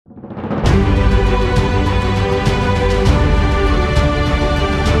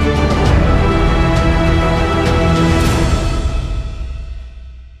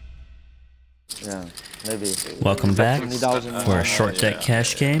Welcome back for a short deck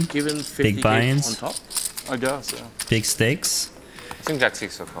cash game. Big buy-ins. I guess, yeah. Big stakes. I think Jack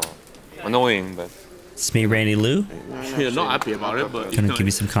 6 are annoying, but... It's me, Randy Lou. Yeah, not happy about it, but... Gonna give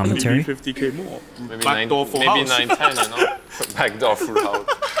you some commentary. 50k more. Maybe Backdoor full maybe house. 910, you know? Backdoor full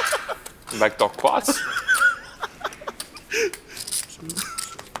house. Backdoor quads?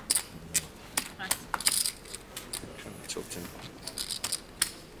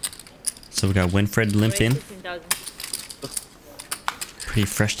 So we got Winfred limp in. Pretty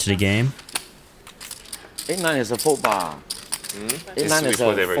fresh to the game. 8-9 is a full bar. 8-9 is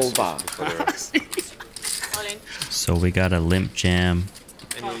a full bar. So we got a limp jam.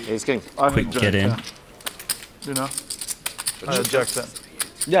 Ace king. Quick get in. You know? Jack 10.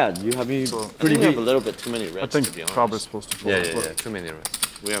 Yeah, you have pretty We have a little bit too many I reds, think to be honest. probably supposed to fold. Yeah, too many reds.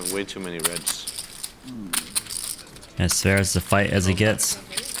 We have way too many reds. As fair as the fight as it gets.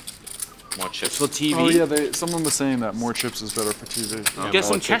 More chips. For TV. Oh yeah, someone was saying that more chips is better for TV. Get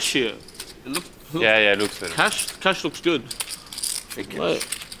some cash here. It looks, Yeah, it looks better. Cash looks good.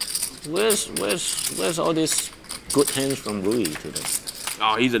 Where's all these good hands from Rui today?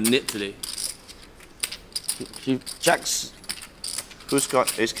 Oh, he's a nit today. He jacks. Who's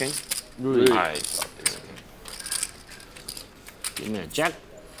got ace king? I Give me a jack.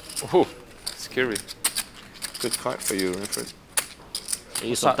 Oh, scary. Good card for you, Winfred.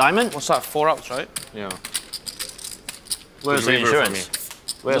 Ace of diamond. What's that? 4 outs, right? Yeah. Where's the Good river for insurance? me.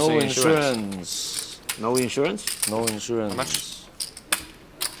 Where's No the insurance? No insurance? No insurance.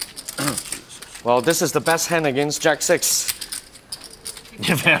 How much? Well, this is the best hand against Jack 6. If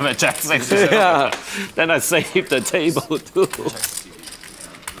you have a jack 6, Yeah. then I save the table too.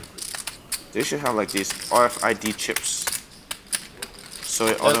 They should have like these RFID chips. So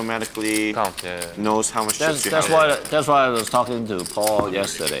it automatically Count, yeah. knows how much chips you That's have. why I was talking to Paul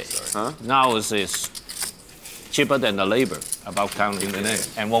yesterday. Huh? Now it's cheaper than the labor about counting the name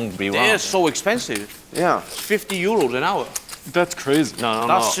and won't be They're wrong. so expensive. Yeah. It's 50 euros an hour. That's crazy. No,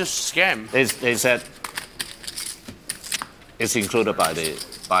 That's just scam. They said it's included by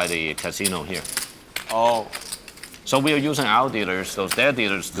the casino here. Oh. So we are using our dealers, so their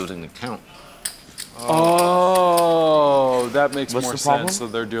dealers doing the count. Oh, that makes What's more the problem? sense. So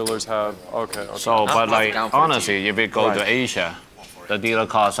their dealers have okay. So, but like count for the honestly, if we go to Asia, the dealer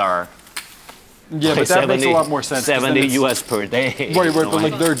costs are Yeah, but that makes a lot more sense. 'cause then 70 it's- US per day. Right, you know, but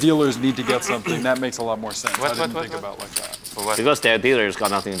like their dealers need to get something. That makes a lot more sense. What, I didn't what, think what? about like that. For what? because their dealers got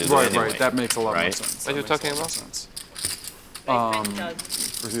nothing to do Right, anyway. right. That makes a lot more Right? sense. What are you That makes talking a lot about? more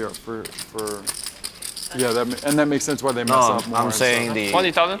sense. For here, for yeah, and that makes sense why they mess No, up more. I'm and saying stuff. the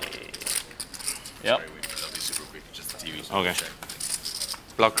 20,000? Yep. Okay.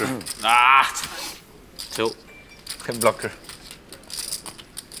 Blocker. Ah. Two. Blocker.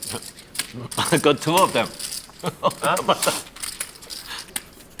 I got two of them.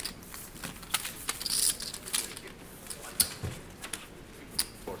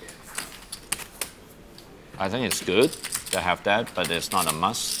 I think it's good to have that, but it's not a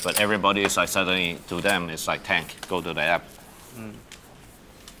must. But everybody is like suddenly to them it's like tank. Go to the app.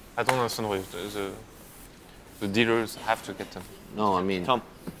 I don't understand why the dealers have to get them. No, I mean, Tom.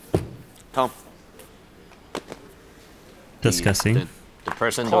 Discussing. The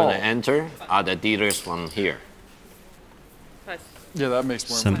person Call. doing the enter are the dealers from here. Yeah, that makes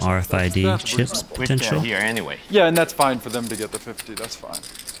more Some sense. RFID That's chips reasonable. Which they're potential. here anyway. Yeah, and that's fine for them to get the 50. That's fine.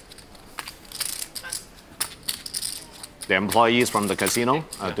 The employees from the casino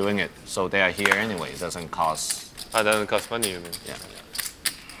are doing it, so they are here anyway. It doesn't cost. That doesn't cost money, you mean? Yeah.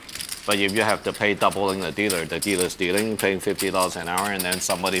 But if you have to pay doubling the dealer's dealing, paying $50 an hour, and then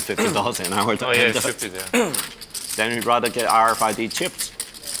somebody $50 an hour to Oh yeah, enter, it's 50 there. then we'd rather get RFID chips.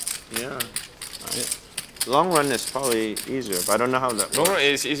 yeah. Long run is probably easier, but I don't know how that No, works. no,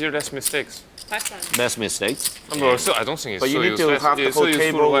 it's easier, less mistakes. Less mistakes. But still, I don't think it's But so you need to useless. have the It's so whole useful.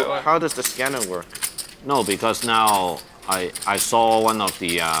 table. Why- How does the scanner work? No, because now I saw one of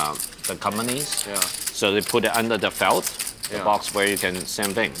the companies. Yeah. So they put it under the felt, the Yeah. box where you can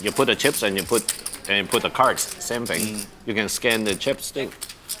same thing. You put the chips and you put the cards. Same thing. You can scan the chips too.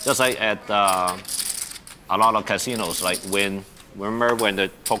 Just like at a lot of casinos, like remember when the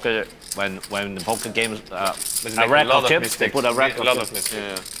poker when the poker games It's a making rack lot of chips, they mistakes. put a rack A of lot of chips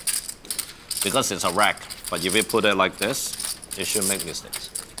mistakes. because it's a rack. But if you put it like this, it should make mistakes.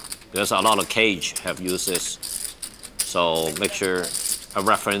 Because a lot of cage have used this, so make sure a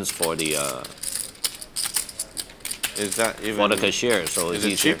reference for the Is that even? for the cashier, so Is it's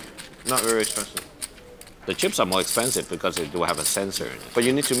it easier. cheap? Not very expensive. The chips are more expensive because they do have a sensor in it. But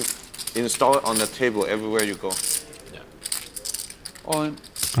you need to install it on the table everywhere you go. Yeah. All in.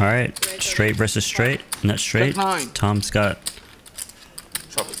 All right, straight versus straight. Not straight. Check 9. Tom's got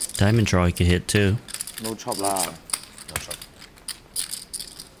Chop. diamond draw he could hit too. No chop lah. No chop.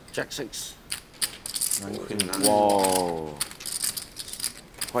 Jack 6. Whoa.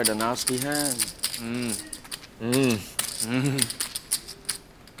 Quite a nasty hand.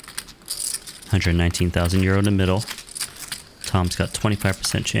 119,000 euro in the middle. Tom's got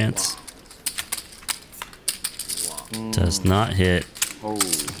 25% chance. Does not hit. Oh.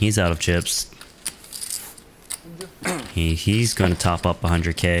 He's out of chips. He's going to top up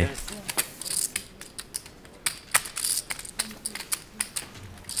 100k.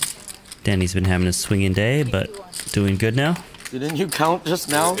 Danny's been having a swinging day, but doing good now. Didn't you count just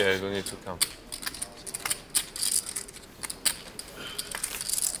now? Yeah, you don't need to count.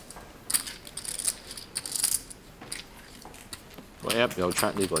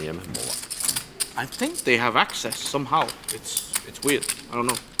 I think they have access somehow. It's weird. I don't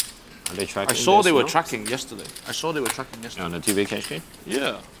know. Are they tracking I saw this they were now? tracking yesterday. I saw they were tracking yesterday. On the TV cash game?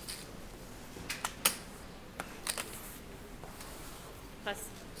 Yeah.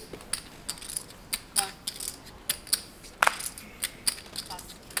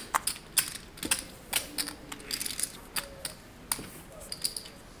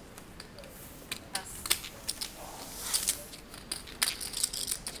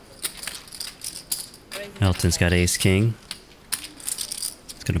 Elton's got ace king.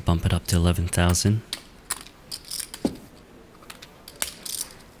 It's gonna bump it up to 11,000.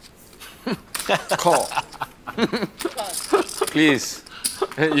 Call. Please.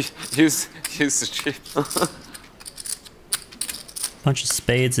 use the chip. Bunch of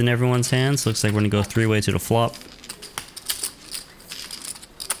spades in everyone's hands. Looks like we're gonna go three-way to the flop.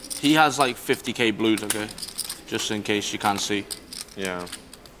 He has like 50k blues, okay? Just in case you can't see. Yeah.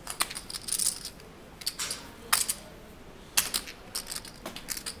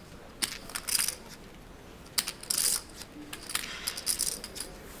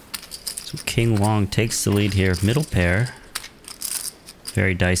 So King Wong takes the lead here. Middle pair.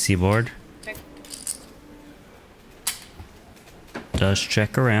 Very dicey board. Does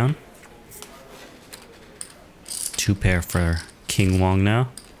check around. Two pair for King Wong now.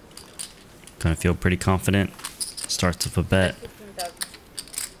 Gonna feel pretty confident. Starts with a bet.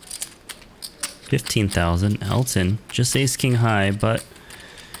 15,000. Elton, just ace king high, but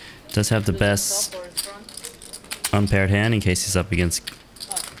does have the best unpaired hand in case he's up against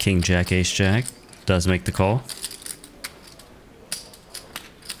king jack ace jack. Does make the call.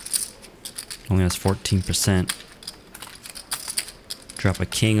 Only has 14%. Drop a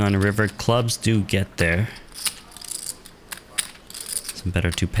king on a river. Clubs do get there. Some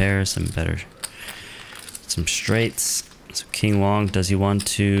better two pairs, some straights. So King Wong, does he want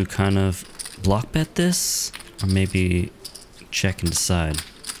to kind of block bet this? Or maybe check and decide?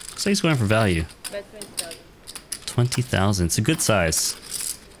 Looks like he's going for value. 20,000. It's a good size.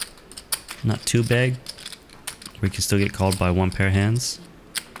 Not too big. We can still get called by one pair of hands.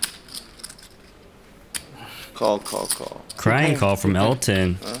 Call. Crying call from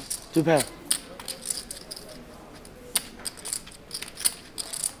Elton. Two pair.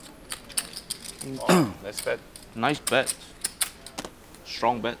 Nice bet. Nice bet.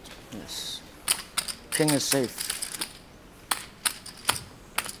 Strong bet. Yes. King is safe.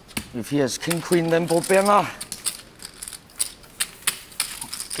 If he has king queen, then 冇病啦。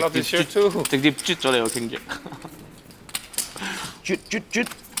 Club is here too. 直接啜咗你個傾嘅。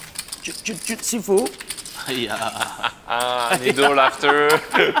啜師傅。係啊。Needle after.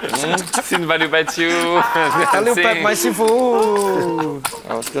 Sin value bet you. Value bet my 師傅。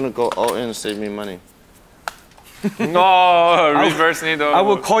I was gonna go all in and save me money. No, reverse needle. I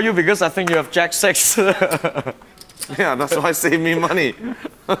will call you because I think you have Jack 6. Yeah, that's why save me money.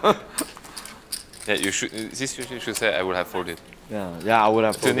 Yeah, you should. This you should say I would have folded. Yeah, I would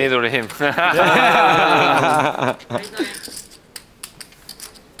have To folded. needle him.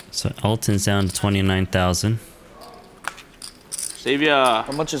 So Elton's down to 29,000. Savior.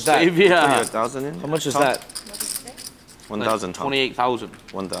 How much is that? Savior. 1,000 in? How much is that? 1,000. 28,000.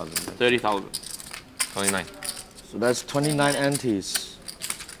 1,000. 30,000. 29. So that's 29 antes.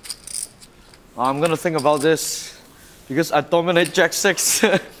 I'm gonna think about this because I dominate Jack 6.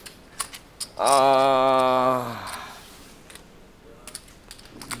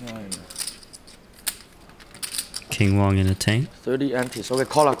 King Wong in a tank. 30 antes. Okay,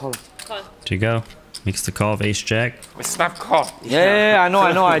 call her. There you go. Makes the call of ace jack. It's not call. Yeah, I know.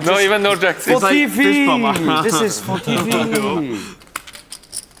 I just, No, even no jack for six. TV. This is for TV.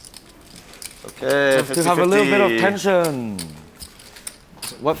 Okay, have to have a little bit of tension.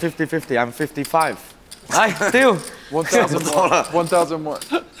 What 50-50? I'm 55. Aye, deal. 1,001. 1,001.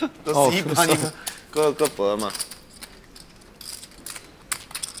 Oh, 屎棍個本啊嘛。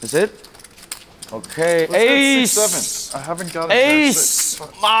 Is it? Okay, What's that ace! 6-7? I haven't got a Ace! jack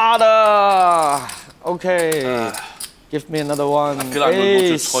six. Mother! Okay. Give me another one. I feel like I'm gonna go to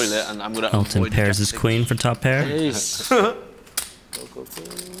the Ace! toilet and I'm gonna Elton avoid pairs the his jack queen for top pair. Ace.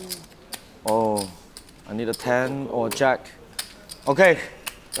 Oh, I need a 10 or a jack. Okay,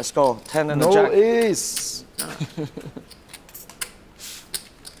 let's go. 10 and a No jack. ace.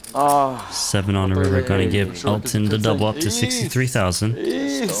 7 on the river, gonna give Elton the double up to 63,000.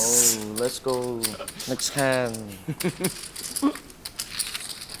 Let's go. Next hand.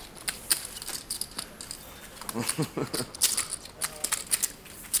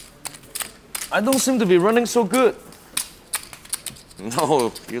 I don't seem to be running so good.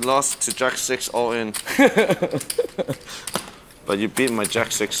 No, you lost to Jack 6 all in. But you beat my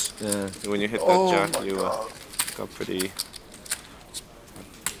Jack 6. Yeah. When you hit that Jack, you got pretty.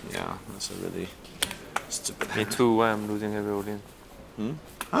 Yeah, that's a really stupid Me hand. too, I'm losing every all in.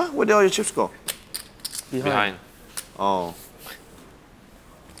 Huh? Where did all your chips go? Behind. Oh.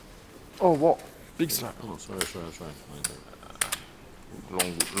 Oh, what? Big slap. Oh, sorry.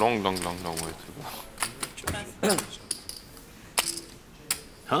 Long way to go.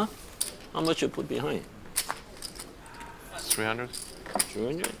 Huh? How much you put behind? 300?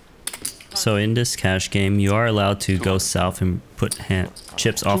 200? So in this cash game, you are allowed to go south and put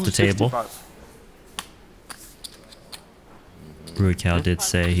chips off the table. 265. Ruikao did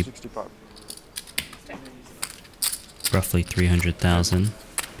say he 65. roughly 300,000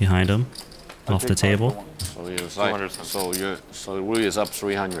 behind him off the table. So you're 200 like, so Rui is up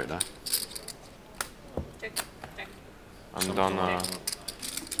 300, huh? I'm done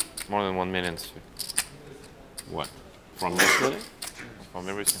more than 1 million What? From yesterday? from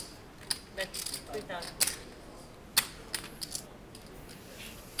everything.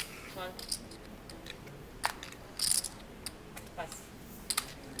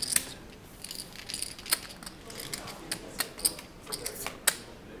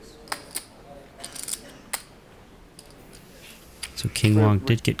 So King Wong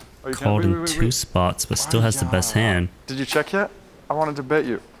did get you called can't- in wait. 2 spots, but still has the best hand, Did you check yet? I wanted to bet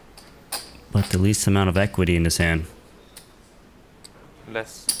you. but the least amount of equity in his hand.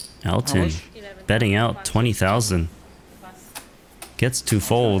 Less. Elton betting out 20,000. Gets 2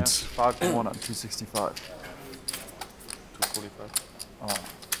 folds. 5 to 1 on 265.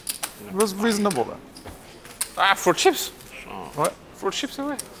 245. It was reasonable then. Ah, 4 chips! What? 4 chips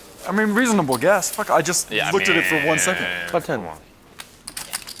away. I mean, reasonable guess. Fuck, I just looked at it for 1 second. But 10. Come on.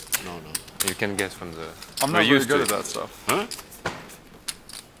 No. You can guess from the. I'm We're not very used good to at it. that stuff. Huh?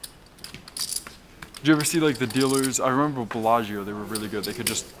 Did you ever see like the dealers? I remember Bellagio, they were really good. They could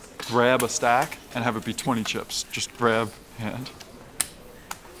just grab a stack and have it be 20 chips. Just grab hand.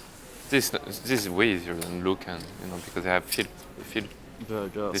 This is way easier than look and because they have feel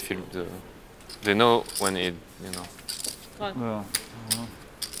they know when it Yeah.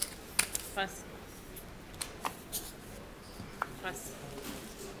 Pass. Pass.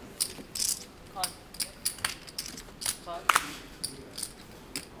 Call. Call.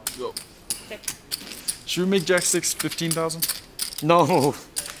 Go. Check. Should we make Jack 6 15,000? No.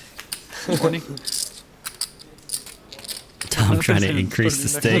 20? Tom trying to increase the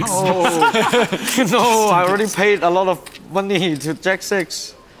stakes. No, I already paid a lot of money to Jack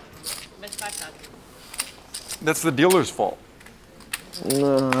 6. Bet 5,000. That's the dealer's fault.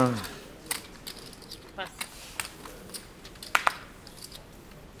 Pass.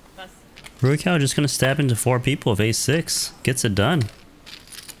 Pass. Ruikao just gonna stab into 4 people with ace-6. Gets it done.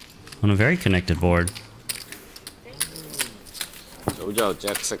 On a very connected board. 早之後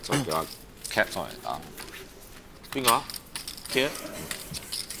Jack 6同咗 Cat 上嚟打。邊個啊？Kiat？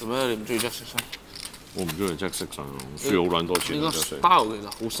做咩你唔中意 Jack 6啊？我唔中意 Jack 6上，輸好撚多錢呢個啊 Jack 6。 style 其實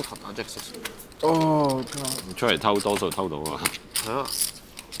好適合打 Jack 6。Oh, 出嚟偷多數偷到啊！係啊，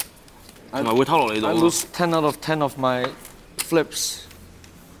同埋會偷落你度 I 啊。 lose 10 out of 10 of my flips.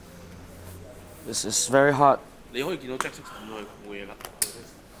 This is very hard. 你可以見到 Jack 6抌落去冇嘢㗎。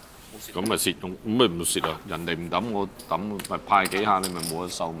咁咪蝕，咁咪唔蝕啊？人哋唔抌我抌，咪派幾下你咪冇得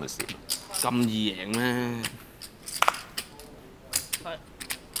收咪蝕。咁易贏咩？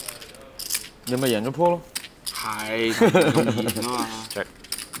你咪贏咗鋪咯。係咁易贏啊嘛。 Check。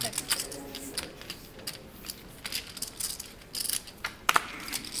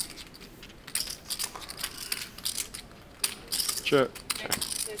 Check.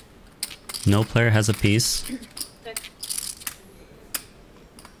 No player has a piece.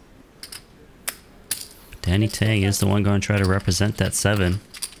 Danny Tang is the one going to try to represent that 7.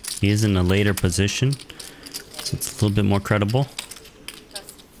 He is in a later position, so it's a little bit more credible.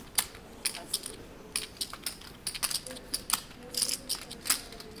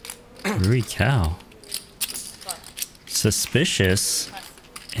 Rui cow. Suspicious.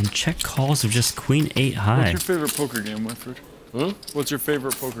 And check calls of just queen 8 high. What's your favorite poker game, Winfred? What's your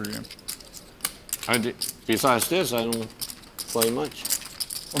favorite poker game? Besides this, I don't play much.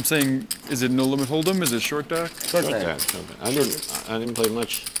 I'm saying, is it No Limit Hold'em? Is it Short Deck? Short deck. I didn't play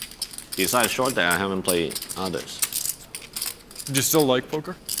much. Besides short deck, I haven't played others. Do you still like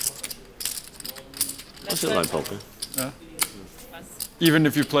poker? I still like poker. Yeah. Even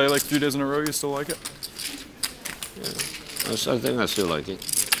if you play like 3 days in a row, you still like it? Yeah. I think I still like it.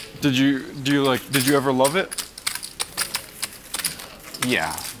 Did you ever love it?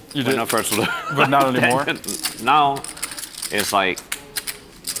 Yeah. You When did? I first learned. But not anymore? Now, it's like,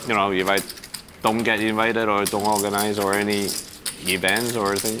 you know, if I don't get invited or don't organize or any events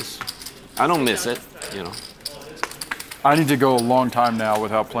or things, I don't miss it, you know. I need to go a long time now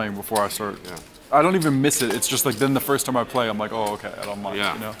without playing before I start. Yeah. I don't even miss it. It's just like then the first time I play, I'm like, oh, okay, I don't mind.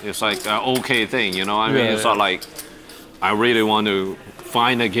 Yeah, You know? it's like an okay thing, you know. I mean, Yeah, it's yeah. not like I really want to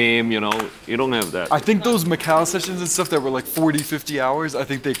find a game, you know. You don't have that. I think those Macau sessions and stuff that were like 40, 50 hours, I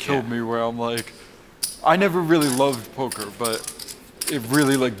think they killed me where I'm like, I never really loved poker, but it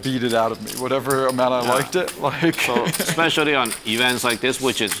really like beat it out of me. Whatever amount I liked it, like. So, especially on events like this,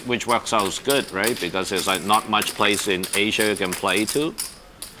 which works out good, right? Because there's like not much place in Asia you can play to.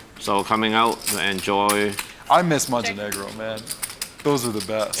 So coming out to enjoy. I miss Montenegro, man. Those are the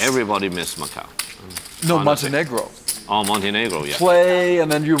best. Everybody miss Macau. No, honestly. Montenegro. Oh, Montenegro, yeah. Play,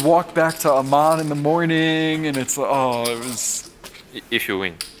 and then you walk back to Amman in the morning, and it's like, oh, it was. If you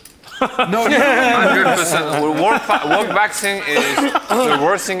win. No, 100%. Walk back thing is the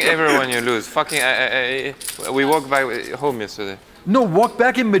worst thing ever when you lose. Fucking, we walked back home yesterday. no, walk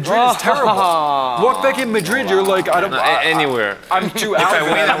back in Madrid is terrible. Walk back in Madrid, you're like, I don't. No, anywhere. I'm too out. If I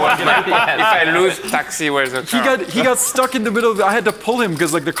win, I walk back. If I lose, taxi, where's the car? He got stuck in the middle of I had to pull him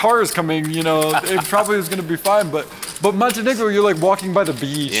because like the car is coming, you know, it probably was gonna be fine, but Montenegro, you're like walking by the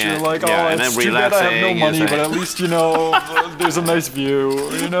beach, Yeah, you're like, yeah, oh, and it's then too bad I have no relaxing, money, it's but like- at least, you know, there's a nice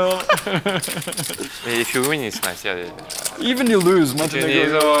view, you know? If you win, it's nice. Yeah. Even you lose, Montenegro,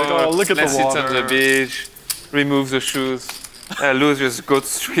 you're like, oh, look at let's the sit on the water. beach, remove the shoes. Lose, just go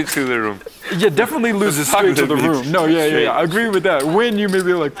straight to the room. Yeah, definitely loses Fuck straight to the the beach. room. No, yeah, I agree with that. Win, you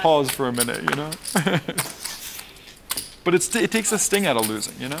maybe like pause for a minute, you know? But it takes the sting out of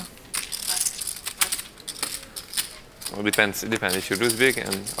losing, you know? Well, depends. It depends if you lose big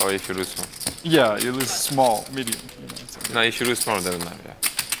or if you lose small. Yeah, you lose small, medium, you know? So. No, if you lose small, it doesn't matter. Yeah.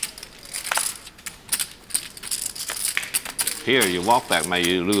 Here, you walk back, mate,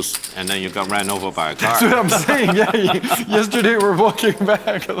 you lose, and then you got ran over by a car. That's what I'm saying. Yeah, yesterday we're walking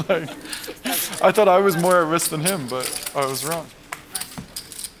back. Like, I thought I was more at risk than him, but I was wrong.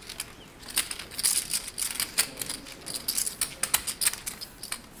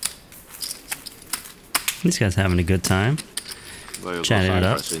 These guys having a good time. Well, you go Chatting it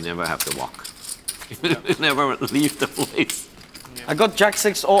up. Cyprus, you never have to walk. You never leave the place. I got Jack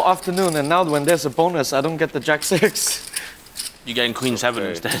 6 all afternoon, and now when there's a bonus, I don't get the Jack 6. You getting Queen 7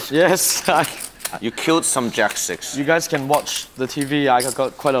 instead. Yes, You killed some Jack 6. you guys can watch the TV. I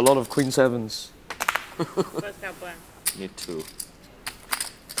got quite a lot of Queen 7s. First got one. Me too.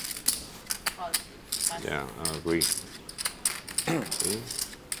 Pause. Pass. Yeah, I agree.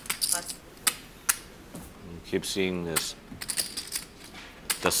 Pass. Keep seeing this.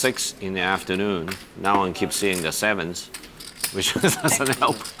 The 6 in the afternoon. Now I keep seeing the 7s, which doesn't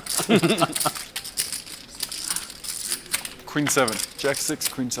help. Queen 7. Jack 6,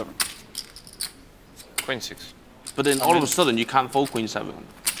 Queen 7. Queen 6. But then all of a sudden you can't fold Queen 7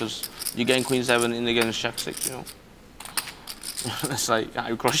 because you're getting Queen 7 in against Jack 6, you know. It's like,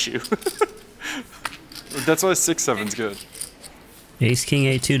 I crush you. That's why 6-7's good. Ace, king,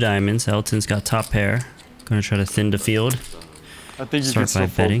 8, 2 diamonds. Elton's got top pair. Gonna try to thin the field. I think you Start can still by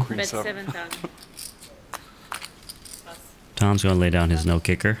betting. fold Queen Bet 7. 7 down. Pass. Tom's gonna lay down his no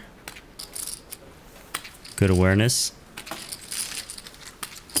kicker. Good awareness.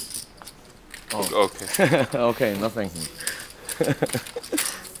 Okay. Okay, nothing.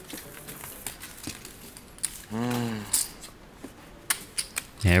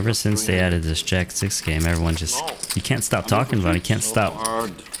 Yeah, ever since they added this Jack 6 game, everyone just... You can't stop talking about it. You can't stop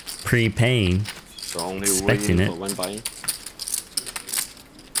Hard. prepaying. So only Expecting waiting it. for one buy.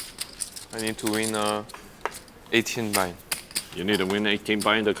 I need to win 18 buy. You need to win 18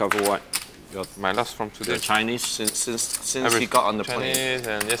 buy to cover what? My loss from The today. Chinese? Since he got on the plane. Chinese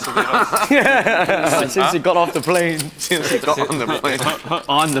and yesterday loss. Since he got off the plane. Since he got on the plane.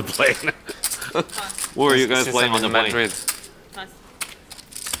 On the plane. Where are you guys Since playing I'm on the in plane? Madrid. Pass.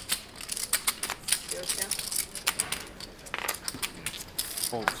 Zero, 10.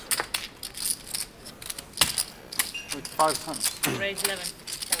 Fold. Like 5 times. Raise 11.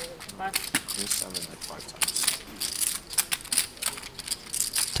 Pass. Queen 7 like 5 times.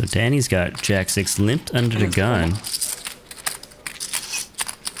 So Danny's got Jack 6 limped under the gun.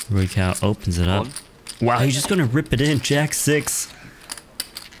 Cow opens it up. Wow, he's just gonna rip it in. Jack 6.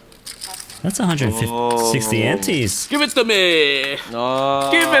 That's 160 antes. Give it to me! No.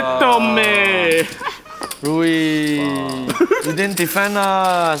 Give it to me! Rui, you didn't defend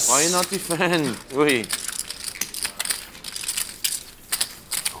us. Why not defend? Wait.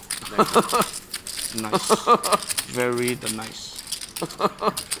 Nice. Very nice.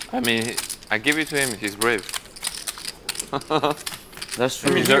 I mean, I give it to him. He's brave. That's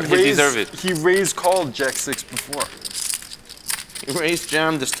true. He deserve it. He raised called Jack 6 before. You raised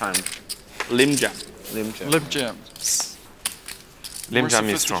jam this time. Lim jam. Lim jam. Lip jam. Lim More jam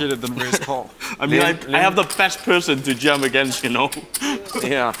is strong. sophisticated than raised call. I mean, I have the best person to jam against, you know?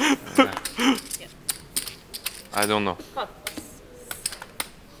 Yeah. I don't know.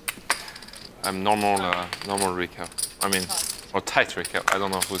 I'm normal recap. I mean, or tight recap. I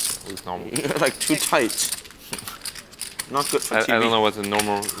don't know who's normal. You're like too tight. Not good for I TV. don't know what the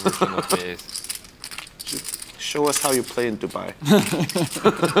normal version of me is. Show us how you play in Dubai.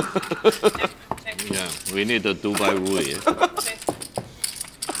 Yeah, we need the Dubai Wui.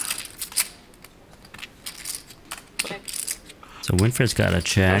 So Winfred's got a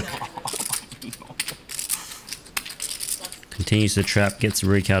check. Continues to trap, gets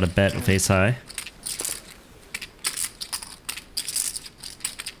Rick out of bet face high.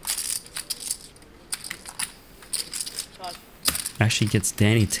 Actually gets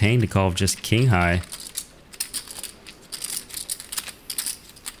Danny Tang to call just king high.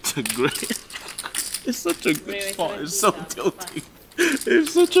 Great. It's such a good spot. It's so tilting.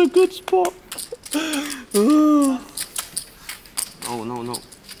 It's such a good spot. Oh, no.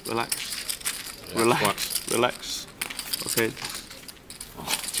 Relax. Relax. Okay.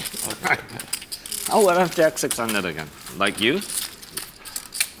 I would have Jack 600 again. Like you?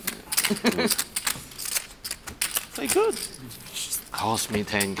 Play good. Cost me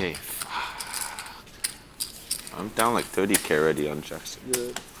 10k. I'm down like 30k already on Jack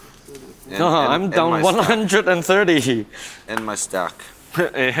 6. No, I'm down my 130. Stack. And my stack.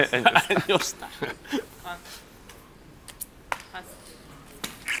 And your stack.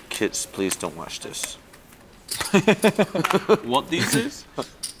 Kids, please don't watch this. What this is?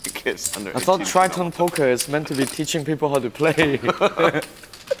 Kids under I thought 18. Triton poker is meant to be teaching people how to play.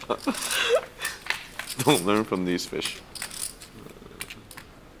 Don't learn from these fish.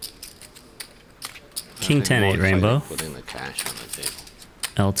 King 10-8 rainbow. Putting the cash on the table.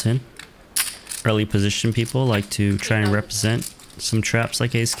 Elton. Early position people like to try and represent some traps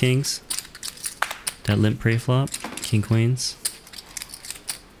like ace kings. That limp pre-flop. King queens.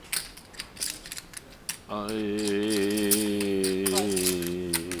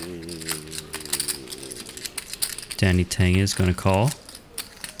 Danny Tang is gonna call.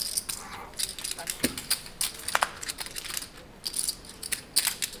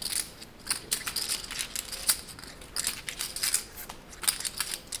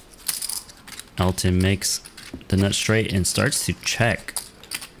 Elton makes the nut straight and starts to check.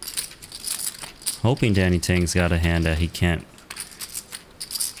 Hoping Danny Tang's got a hand that he can't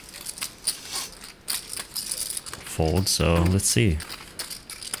fold, so let's see.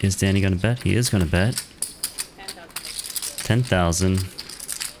 Is Danny gonna bet? He is gonna bet. 10,000.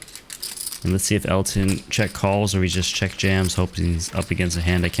 And let's see if Elton check calls or he just check jams, hoping he's up against a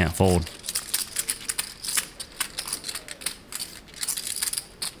hand I can't fold.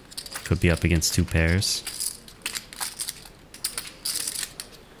 Could be up against 2 pairs.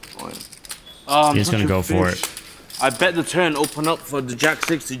 He's gonna go for it. I bet the turn open up for the Jack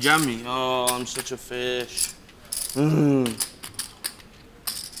 6 to jam me. Oh, I'm such a fish.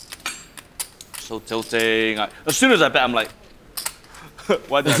 So tilting. As soon as I bet, I'm like,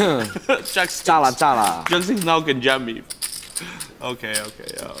 why did Jack 6? Chala, chala. Jack 6 now can jam me. Okay,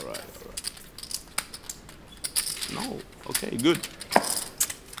 alright. No, okay, good.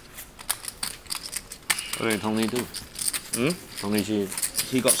 What did Tony do? Tony G.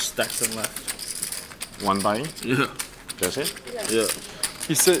 He got stacked and left. One buy? Yeah. That's it? Yeah.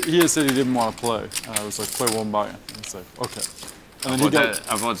 He said he didn't want to play. And I was like, play one buy-in. He's like, okay. And then he got.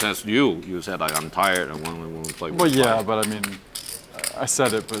 I thought that's you. You said like I'm tired and want to play. Well, yeah, but I mean, I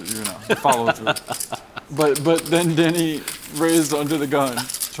said it, but you know, follow through. But then Danny raised under the gun.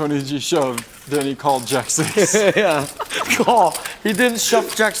 Tony G shoved. Then he called Jack 6. Yeah. Call. He didn't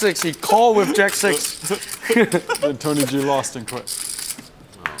shove Jack 6. He called with Jack 6. Then Tony G lost and quit.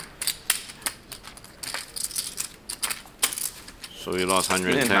 So you lost He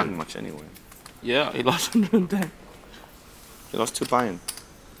didn't have 110. much anyway. Yeah, he lost 110. You lost 2 buy-in.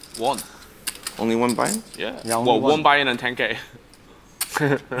 One. Only 1 buy-in? Yeah. Yeah, only Well, one. 1 buy-in and 10k.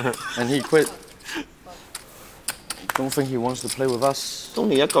 And he quit. Don't think he wants to play with us. 都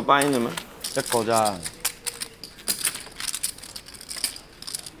你一個 buy-in 嘅咩？一個咋。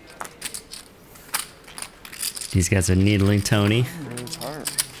 These guys are needling Tony,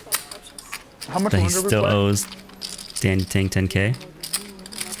 How much but he longer we still play? owes Danny Tang 10k.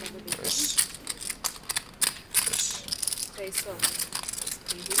 Yes. Okay, so.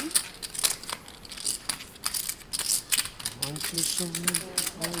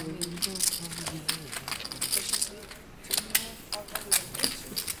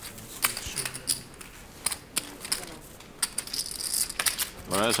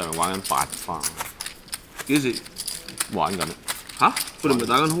我喺上面玩緊8花，幾時？玩緊。吓？佢哋唔係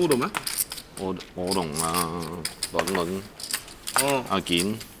打緊 hold 度咩？我同倫哦阿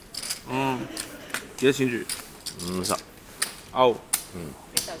健哦，幾多錢住50。歐？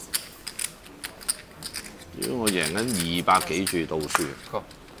如果我贏緊200幾注倒輸。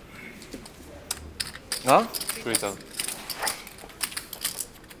啊？ Triton.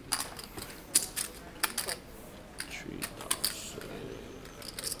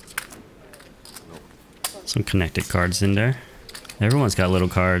 Some connected cards in there. Everyone's got little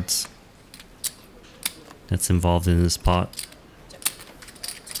cards that's involved in this pot.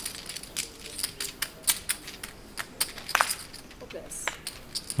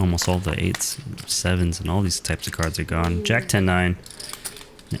 Almost all the 8s, 7s, and all these types of cards are gone. Jack 10-9.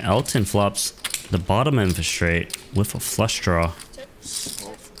 Elton flops the bottom end of a straight with a flush draw.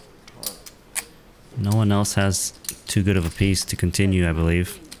 No one else has too good of a piece to continue, I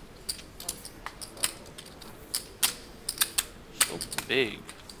believe. So big.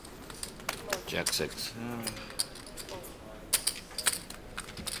 Jack 6.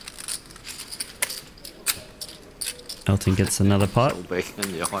 Elton gets another pot. 好俾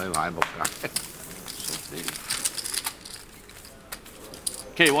跟住開牌仆街。So big.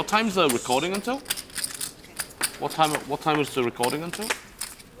 Okay, what time's the recording until? What time is the recording until?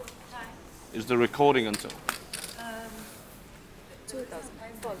 Is the recording until?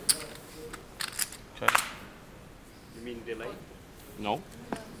 2004. Okay. You mean delay? No.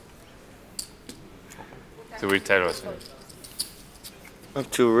 To retell us. Up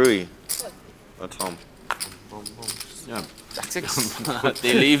to Rui. Or Tom. Yeah.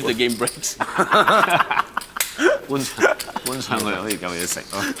 They leave, the game breaks. 搬上去可以夠嘢食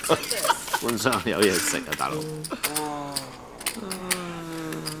咯，搬上去有嘢食啊，大佬。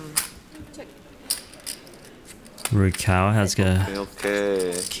Rukao has a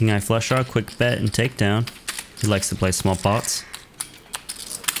Okay. king eye flush draw, quick bet and takedown. He likes to play small pots,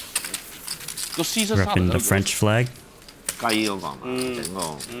 個 Caesar repping salad the French flag. 雞嗰個係嘛？整個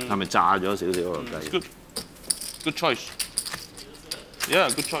係咪炸咗少少個 It's 雞？ good. Good choice. Yeah,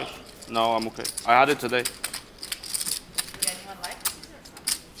 good choice. No, I'm okay. I had it today.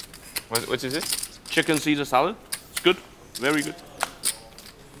 What is it? Chicken Caesar salad. It's good. Very good.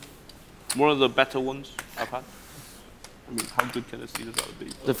 One of the better ones I've had. I mean, how good can a Caesar salad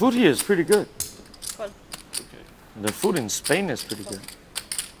be? The food here is pretty good. Okay. The food in Spain is pretty good.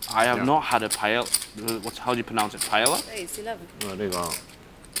 I have not had a paella. How do you pronounce it? Paella? Hey, it's 11. 呢個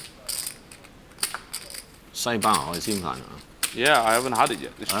西班牙海鮮飯啊！ Yeah, I haven't had it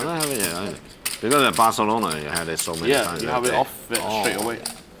yet. This 係 trip. 啦，係乜嘢啊？Because at Barcelona you had it so many Yeah, times. you have it off it straight Oh. away.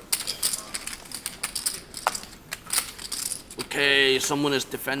 Okay, someone is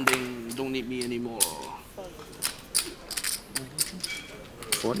defending. Don't need me anymore.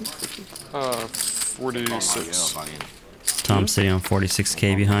 40? 46. Tom sitting on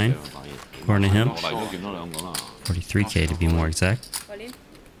 46k behind, according to him. 我嚟都見到兩個啦。 43k to be more exact. Colin?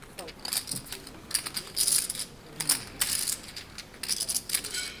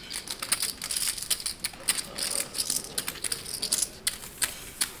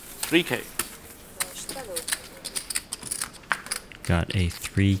 $3K. Got a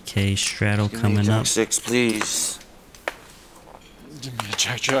 3k straddle Give me coming Jack up. 6, please. Give me a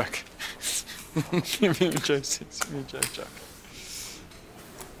Jack. Give me a Jack 6. Give me a Jack.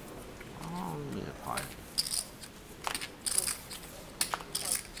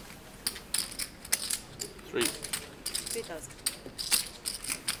 Three. 3,000.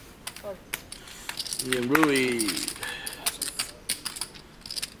 Me and Rui.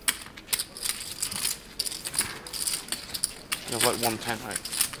 You have like 110, right?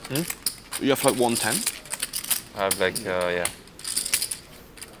 You have like 110? I have like, yeah.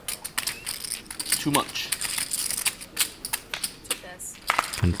 Too much. Yes.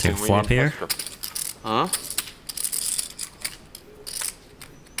 Gonna take a We flop need here. flush Huh?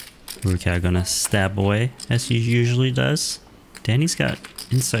 Rukao gonna stab away as he usually does. Danny's got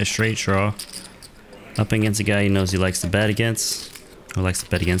inside straight draw. Up against a guy he knows he likes to bet against. Or likes to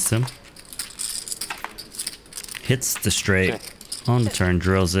bet against him. Hits the straight. On the turn,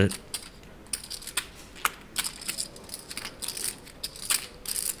 drills it.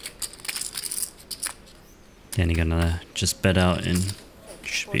 Danny gonna just bet out and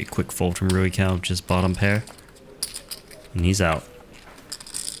should be a quick fold from Rui Cow, just bottom pair. And he's out.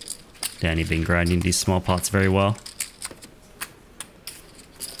 Danny been grinding these small pots very well.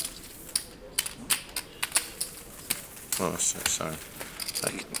 Oh, sorry.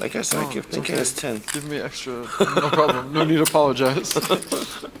 Like I said, I keep thinking it's 10. Give me extra. No problem. No need to apologize.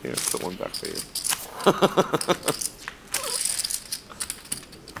 Here, put one back for you.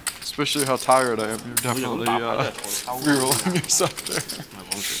 Especially how tired I am. You're definitely rerolling yourself there.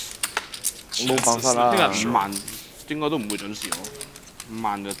 冇辦法啦。聽日5萬應該都唔會準時喎。5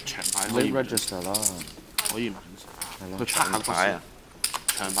萬嘅長牌可以 Late register 啦。可以唔準時。佢長牌啊？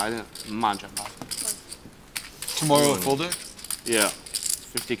長牌啫，5萬長牌。Tomorrow full day? Yeah,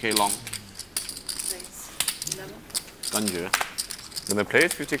 50k long. 跟住咧， Gonna play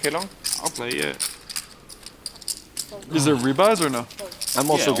it 50k long? I'll play it. Is there rebuys or no? I'm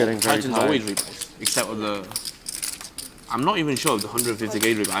also getting very Triton's always tired. rebuys, except with the. I'm not even sure of the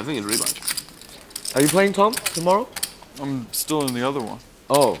 150k rebuy. I think it's rebuy. Are you playing Tom tomorrow? I'm still in the other one.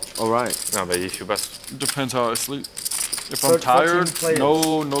 Oh, alright. No, but if you bust. Depends how I sleep. If I'm 13 tired, players. no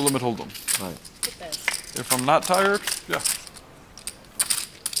limit hold'em. Right. If I'm not tired, yeah.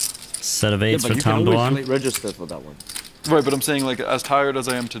 Set of eights but for you Tom can always Dwan. late register for that one. Right, but I'm saying like as tired as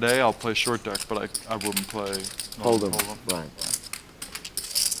I am today, I'll play short deck, but I wouldn't play no Hold 'em. limit hold'em. Right.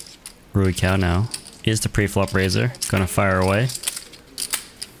 Rui Cow now is the pre-flop raiser. Gonna fire away.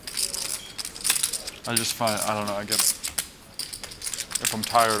 I just find I don't know. I get if I'm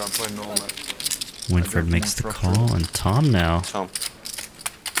tired, I'm playing no limit. Winfred makes the call, and Tom now Tom.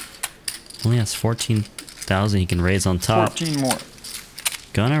 only has 14,000 he can raise on top. 14 more.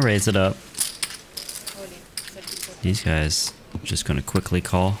 Gonna raise it up. These guys just gonna quickly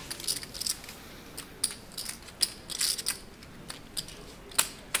call.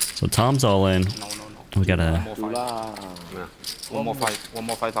 So Tom's all in. No. We got a One more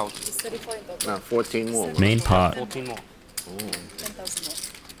 5,000. It's 34 in total. No, 14 more. main pot. 14 more. 10,000 more.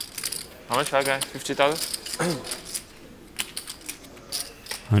 How much, that guy? 50,000?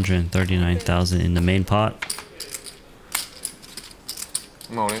 139,000 in the main pot.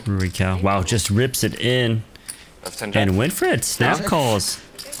 I'm all in. Rui Cow. Wow, just rips it in. That's 10 jack. And Winfred snap calls.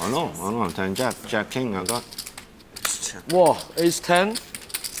 Oh no, 10 Jack King I got. Whoa, ace 10?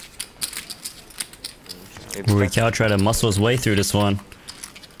 Rui Cow tried to muscle his way through this one.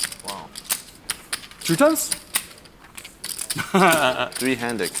 Wow. 2 times?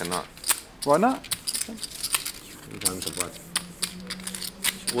 3-handed cannot. Why not? 3 times of what?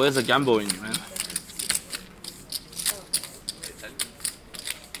 Where's the gamble in you, man?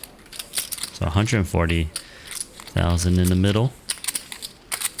 So 140,000 in the middle.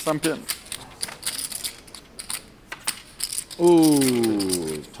 Something.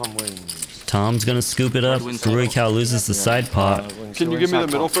 Ooh, Tom wins. Tom's gonna scoop it up. Rui Cow loses the side pot. Can you give me the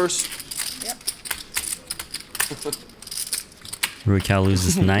middle first? Rui Cow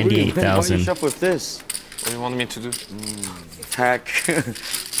loses Why you 98,000. shove with this? What do you want me to do? Tag.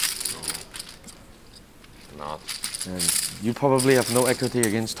 Not. And you probably have no equity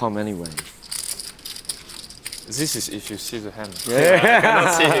against Tom anyway. This is if you see the hand. Yeah. I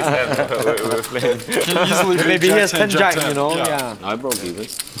cannot see his hand. We're playing. Can easily beat Maybe he has 10 jack, 10. you know? Yeah. Yeah. I broke even.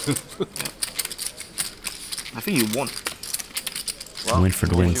 I think you won.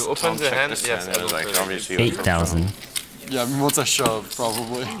 Winfred If wins you open the hand, this yes, hand, I will like, play. obviously 8,000. Yeah, I mean, once I shove,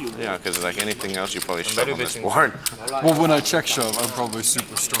 probably. Yeah, because like anything else, you probably shove very on this bitching. board. Well, when I check shove, I'm probably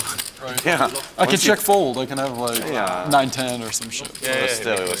super strong. Right? Yeah. I can check fold. I can have like Yeah. 9-10 or some shit. But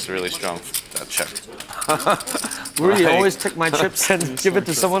still, it was really strong, that check. Really, Right. always take my chips and give it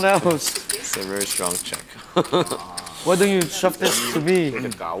to someone else. It's a very strong check. Why don't you shove this to me? 隻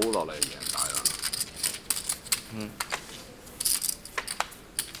狗落嚟贏大啦。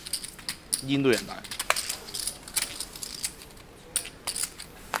煙都贏大。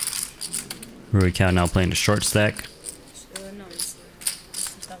 Rui Cow now playing the short stack. No, it's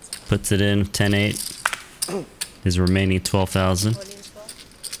 10,000. Puts it in 10-8. His remaining 12,000. All in as well.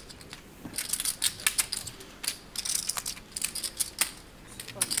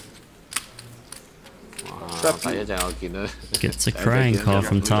 Wow, 第一隻我見到 Gets a crying call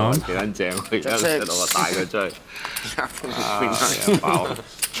from Tom. 幾撚正，我而家睇到我帶佢出去。啊，爆！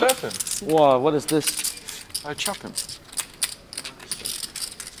 Chop him. Wow, what is this? I chop him.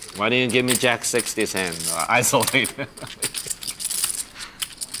 Why didn't you give me Jack 6 this hand? Isolate.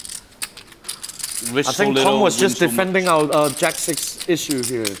 risk I so think little, Tom was win just so defending much. our Jack 6 issue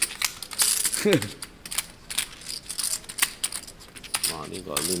here. Wow, 呢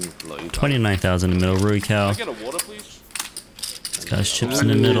個亂女。 29,000 in the middle. Rui Cow. Can I get a water, please? Got his chips in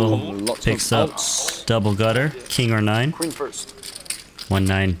the middle. Lots Picks of up outs. double gutter. King or 9. Queen first.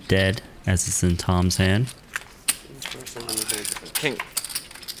 1-9 dead as it's in Tom's hand. King.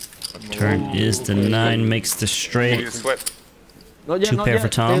 Turn is the 9. Makes the straight. You sweat. Not yet, Two not pair yet. for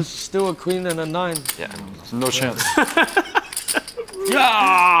Tom. There's still a queen and a 9. Yeah. No chance.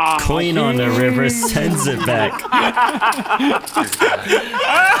 Queen on the river sends it back.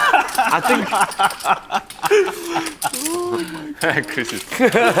 I think Chris is.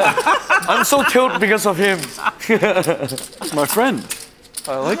 I'm so killed because of him. My friend.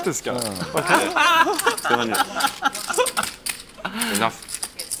 I like this guy. 200. Enough.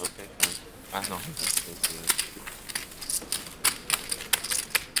 Okay. No.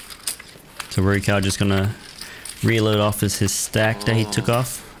 So Rui Cow just gonna reload off his stack that he took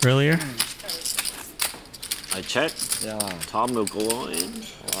off earlier. I check. Yeah. Tom will go all in.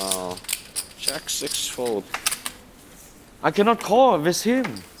 Wow. Jack 6 fold. I cannot call with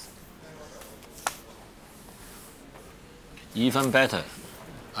him. Even better.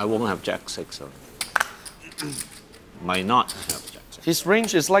 I won't have Jack 6. So. Might not have Jack 6. His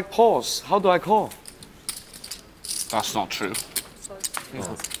range is like Paul's. How do I call? That's not true.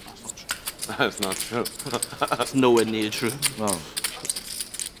 That's not true. That's nowhere near true. No.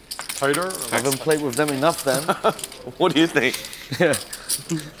 Tighter? Or I haven't played with them enough then. What do you think?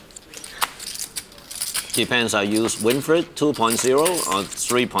 Depends, I use Winfred 2.0 or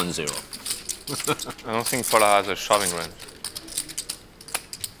 3.0. I don't think Pola has a shoving range.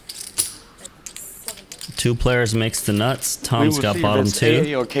 2 players makes the nuts. We Tom's will got see bottom if it's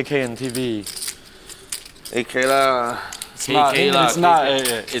 2. AA or KK and TV. AK lah. It's not, it's not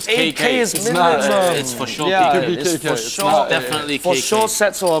AA. It's AK KK. is It's not minimum. It's for sure Yeah, Could be it's KK. for It's sure. not Definitely For KK. sure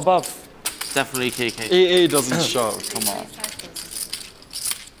sets or above. Definitely KK. AA doesn't show. Come on.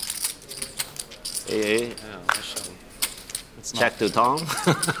 AA. It's not. Check to Tom. I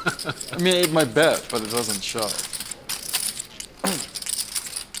mean, it might bet, but it doesn't show.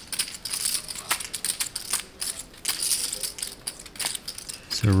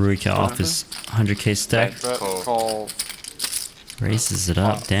 So Rui Cow off his 100k stack. Bet, call. Raises it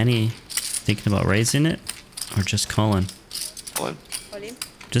up. Danny thinking about raising it or just calling? All in.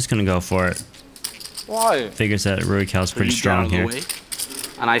 Just gonna go for it. Why? Figures that Rui Cow's pretty You strong get out here. of the way,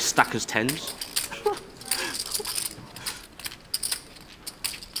 and I stack as 10s.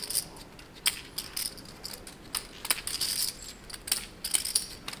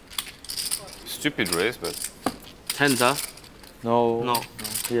 Stupid race, but 10s, huh? No. No.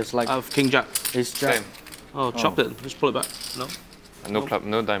 He has like I have King Jack. ace jack. same. Oh, chopped it. Just pull it back. No. No club,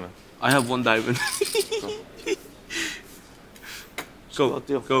 no diamond. I have 1 diamond. Go.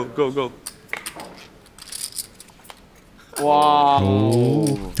 Wow.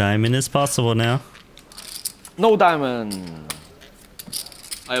 Oh, diamond is possible now. No diamond.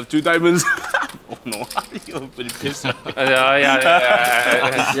 I have 2 diamonds. Oh no, you're pretty pissed. Yeah,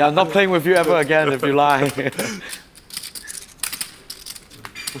 I'm not playing with you ever again if you lie. 2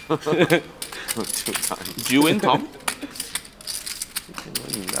 times. Do you win, Tom?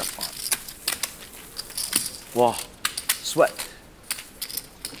 Wow. Sweat.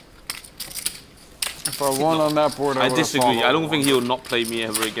 If I won on that board, I I would've disagree. followed I don't along. think he'll not play me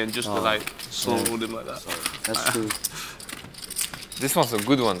ever again just because I slow rolled him like that. That's true. This one's a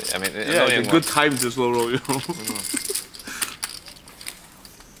good one. I mean, Yeah, it's a good time to slow roll, you know.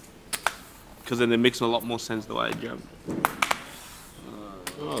 Because then it makes a lot more sense the way I jam.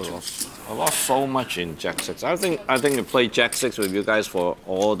 I lost so much in Jack 6. I think I played Jack 6 with you guys for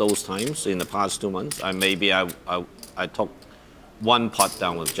all those times in the past 2 months. I took 1 pot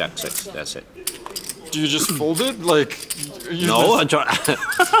down with Jack 6. That's it. Do you just fold it? Like, you No, I just, try.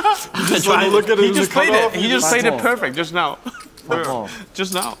 just like, look at it He in just the played cutoff it. He and just played it Wow. perfect just now. Wow.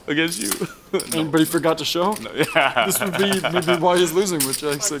 Just now against you. but he forgot to show? Yeah. This would be maybe why he's losing with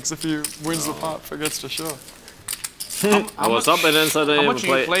Jack 6 if he wins the pot, forgets to show. I was up and then suddenly How much are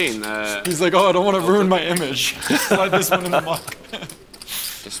you played. playing? He's like, oh, I don't want to ruin my image. Slide this one in the muck.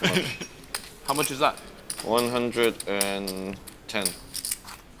 This one. How much is that? 110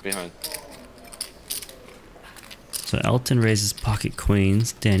 behind. So Elton raises pocket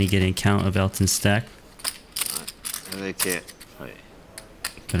queens. Danny getting count of Elton's stack. Okay.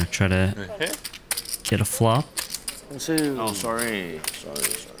 Gonna try to get a flop. Oh, sorry.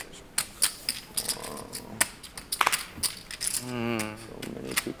 So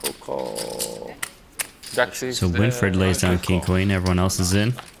many people call. Jack 6. So Winfred lays down king queen. Everyone else is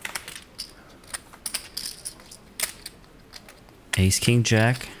in. Ace, king,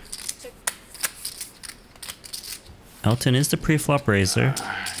 jack. Elton is the pre-flop raiser.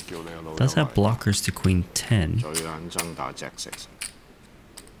 Does have blockers to queen 10. 最撚憎打 Jack 6。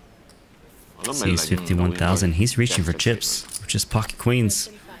我都未 Sees 51,000. He's reaching for chips, which is pocket queens.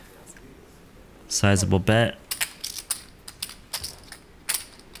 Sizable bet.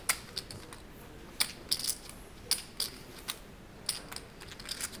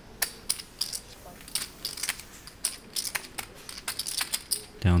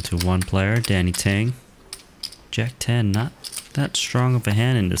 Down to one player, Danny Tang. Jack 10, not that strong of a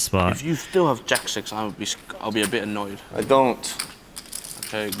hand in this spot. If you still have Jack 6, I'll be a bit annoyed. I don't.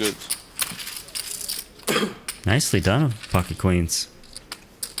 Okay, good. Nicely done, pocket queens.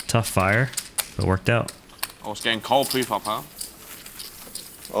 Tough fire, but worked out. I was getting cold pre-flop, huh?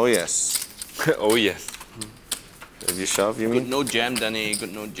 Oh yes. Oh yes. If you shove, you Good mean? no jam, Danny.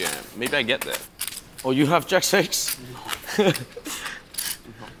 Good no jam. Maybe I get there. Oh, you have Jack 6?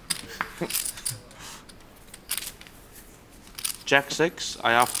 Jack 6,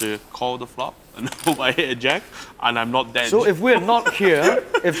 I have to call the flop and hope I hit a jack, and I'm not dead. So if we're not here,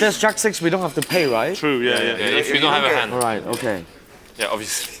 if there's Jack 6, we don't have to pay, right? True, yeah. If you don't have a hand. Alright, okay. Yeah,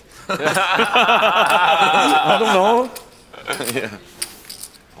 obviously. I don't know. Yeah.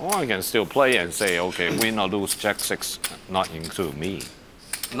 Or I can still play and say, okay, win or lose, Jack 6 not include me.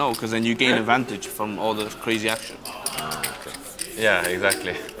 No, because then you gain advantage from all the crazy action. Yeah,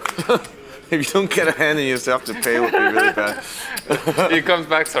 exactly. If you don't get a hand and you still have to pay, it would be really bad. He comes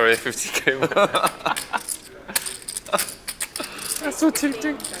back, sorry, 50k. That's so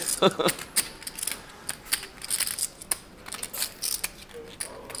tempting.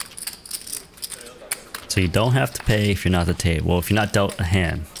 So you don't have to pay if you're not at the table. Well, if you're not dealt a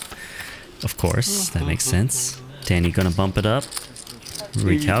hand. Of course, that makes sense. Danny gonna bump it up.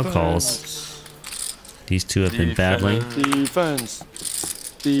 Recow calls. These two have been battling. Defense.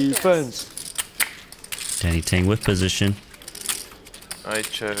 Defense. Danny Tang with position. I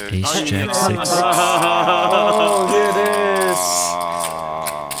chose. Ace, jack, 6. Oh, here it is.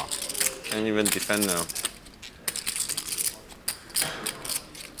 Can't even defend now.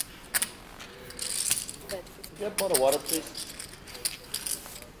 Can I bottle water, please?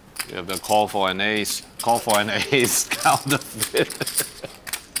 You have to call for an ace. Call for an ace. Counterfeit.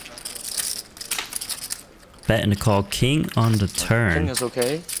 Bet and call king on the King turn. is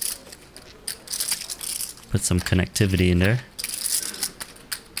okay. Put some connectivity in there.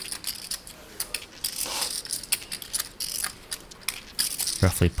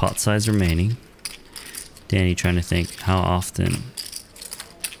 Roughly pot size remaining. Danny trying to think how often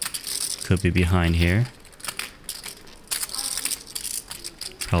could be behind here.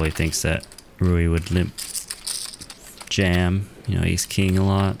 Probably thinks that Rui would limp jam, you know, ace king a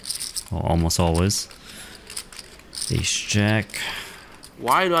lot. Well, almost always. Ace jack.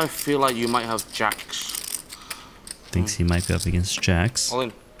 Why do I feel like you might have jacks? Thinks he might be up against jacks. All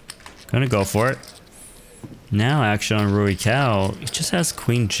in. Gonna go for it. Now action on Rui Cow. He just has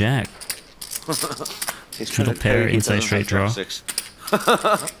queen jack. He's Middle trying to pair, pay, he inside doesn't straight have draw. Jack 6.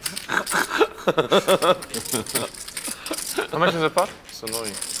 How much is the pot? It's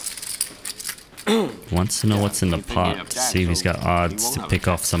annoying. Wants to know what's in the thinking pot. of To jack, see if he's so got he odds won't to have pick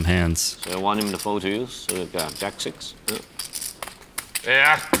a off some hands. So I want him to fold to you, so you got Jack 6.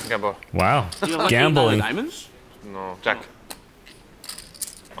 Yeah, gamble. Wow. Do you have like Gambling. 8 diamonds? No, jack.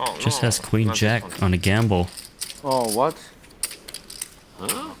 Oh, Just no, has queen not this jack one. on a gamble. Oh, what?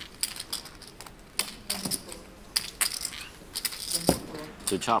 Huh?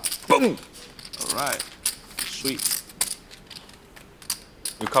 To chop. Boom! Alright. Sweet.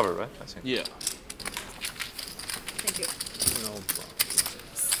 You cover, right? I think. Yeah. Thank you.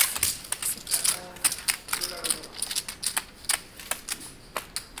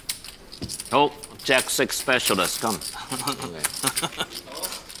 Oh, Jack 6 specialist, come. Okay.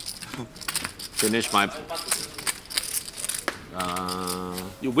 Finish my.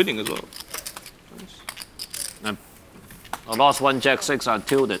 You're winning as well. I lost one Jack 6, I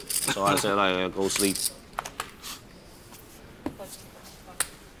tilted. So I said I go sleep.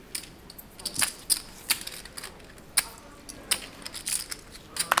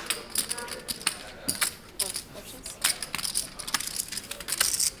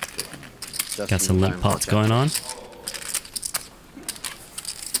 Got some limp pots going on.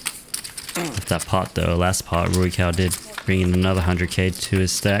 With that pot though, last pot, Rui Cow did bring in another 100k to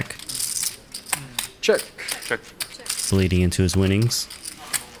his stack. Check. Check. Bleeding into his winnings.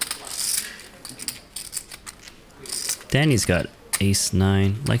 Danny's got ace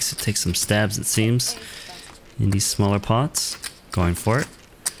 9. Likes to take some stabs, it seems, in these smaller pots. Going for it.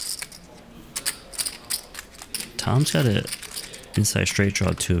 Tom's got a inside straight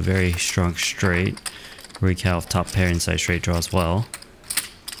draw to a very strong straight. Recap of top pair inside straight draw as well.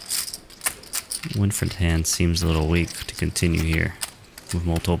 Winfred's hand seems a little weak to continue here with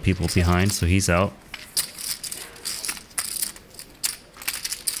multiple people behind, so he's out.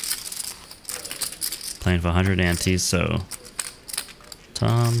 Playing for 100 antes, so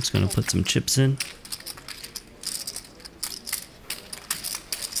Tom's gonna put some chips in.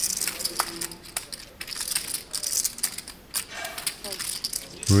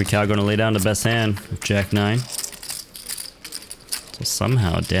 Recap gonna lay down the best hand with Jack 9. So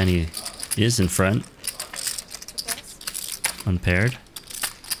somehow Danny is in front. Unpaired.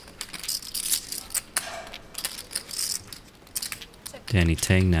 Danny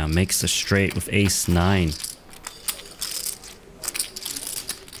Tang now makes a straight with ace 9.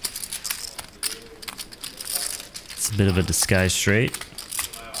 It's a bit of a disguised straight.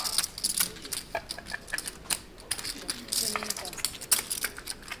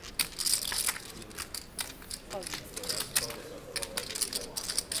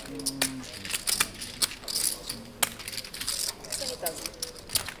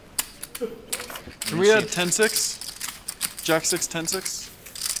 Can we add 10-6? Jack 6, 10-6?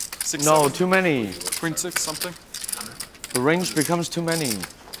 6, No, 7? too many. Queen 6, something? The range becomes too many.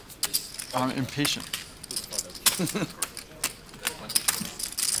 I'm impatient. I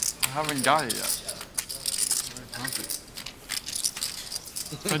haven't got it yet.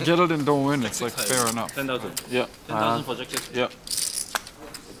 If I get it and don't win, it's like fair enough. 10,000. Yeah. 10,000 for Jack 6. Yeah.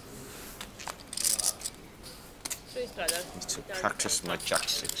 Need to practice my Jack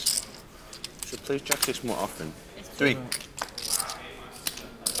 6. Should play Jack 6 more often. 3.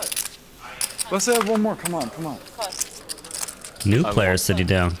 Let's add one more. Come on, come on. New player sitting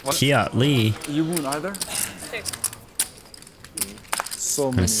down. Kiat Lee You won't either? So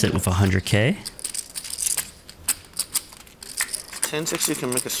gonna many. sit with 100k. 10-6 you can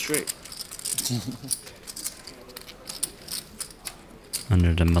make a straight.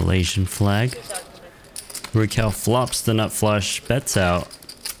 Under the Malaysian flag. Raquel flops the nut flush, bets out.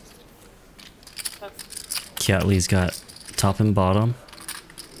 Kiat Lee's got top and bottom.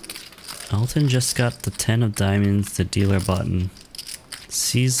 Elton just got the 10 of diamonds, the dealer button.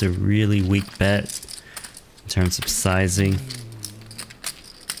 Sees a really weak bet in terms of sizing.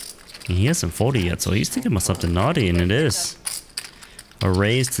 And he hasn't folded yet, so he's thinking about something naughty, and it is. A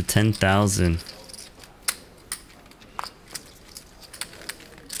raise to 10,000.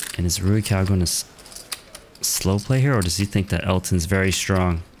 And is Ruikao going to slow play here, or does he think that Elton's very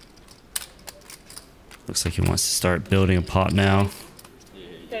strong? Looks like he wants to start building a pot now.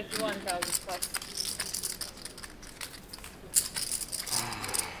 31,000 plus.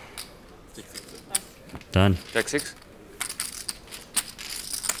 Done. Jack 6?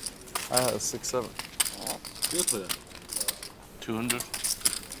 I have 6, 7. 200.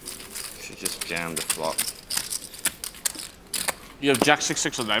 Should just jam the flop. You have Jack 6,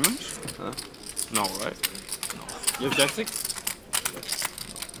 6 of diamonds? Huh? No, right? You have Jack 6?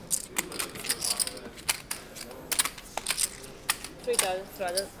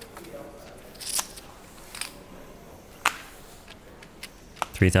 $3,000.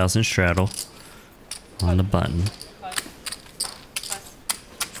 3,000 straddle on the button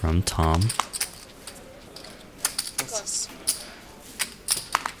from Tom.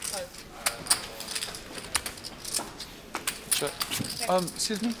 Check.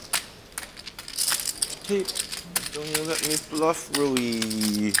 Excuse me? Hey, don't you let me bluff,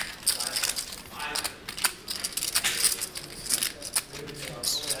 Rui?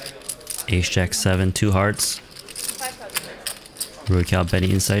 Ace Jack 7, 2 hearts. Ruikao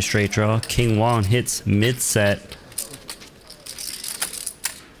betting inside straight draw. King Wong hits mid set.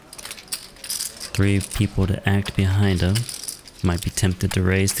 3 people to act behind him. Might be tempted to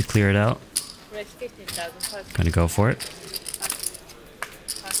raise to clear it out. Raise 15,000. Gonna go for it.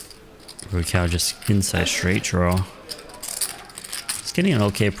 Ruikao just inside straight draw. He's getting an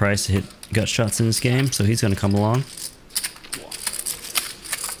okay price to hit gut shots in this game, so he's gonna come along.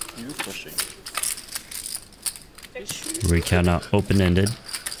 You pushing. Ruikao now open-ended.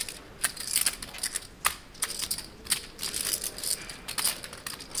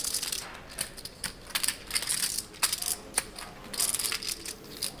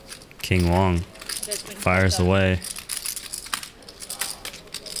 King Wong fires away.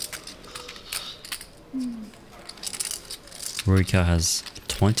 Ruikao has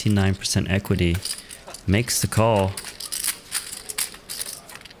 29% equity, makes the call,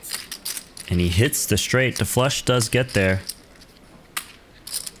 and he hits the straight. The flush does get there.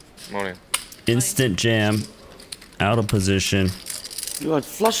 Morning. Instant jam, out of position. You are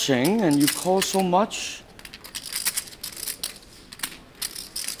flushing and you call so much.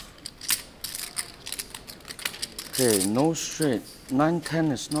 Okay, no straight.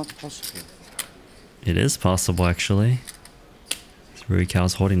 9-10 is not possible. It is possible, actually.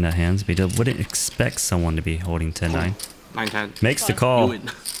 Ruikau's holding the hands, but he wouldn't expect someone to be holding 10-9. 9-10. Makes the call. You win.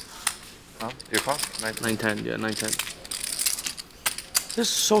 Huh? You call? 9-10, yeah, 9-10. This is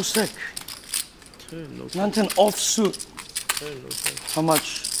so sick. Turn, no 9-10 offsuit. turn, no turn. How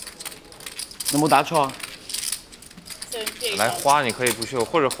much? 有冇打錯啊？ 78,000. 来花你可以不秀，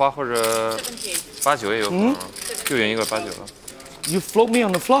或者花或者89也有可能，就赢一个89了。 You float me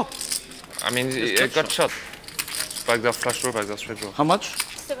on the flop. I mean, it got shot. Back the flush draw, back the straight draw. How much?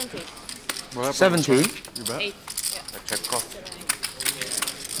 70. What happened? 70. You bet. 8. Check call. 7,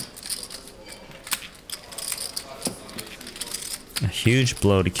 8. A huge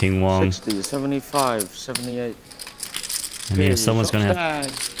blow to King Wong. 60, 75, 78. I mean, if someone's gonna have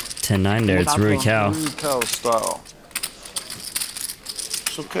 10-9 there, it's Ruikau. Cow style.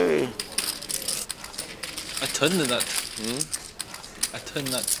 It's okay. I turned that. I turned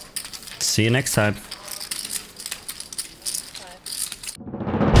that. See you next time.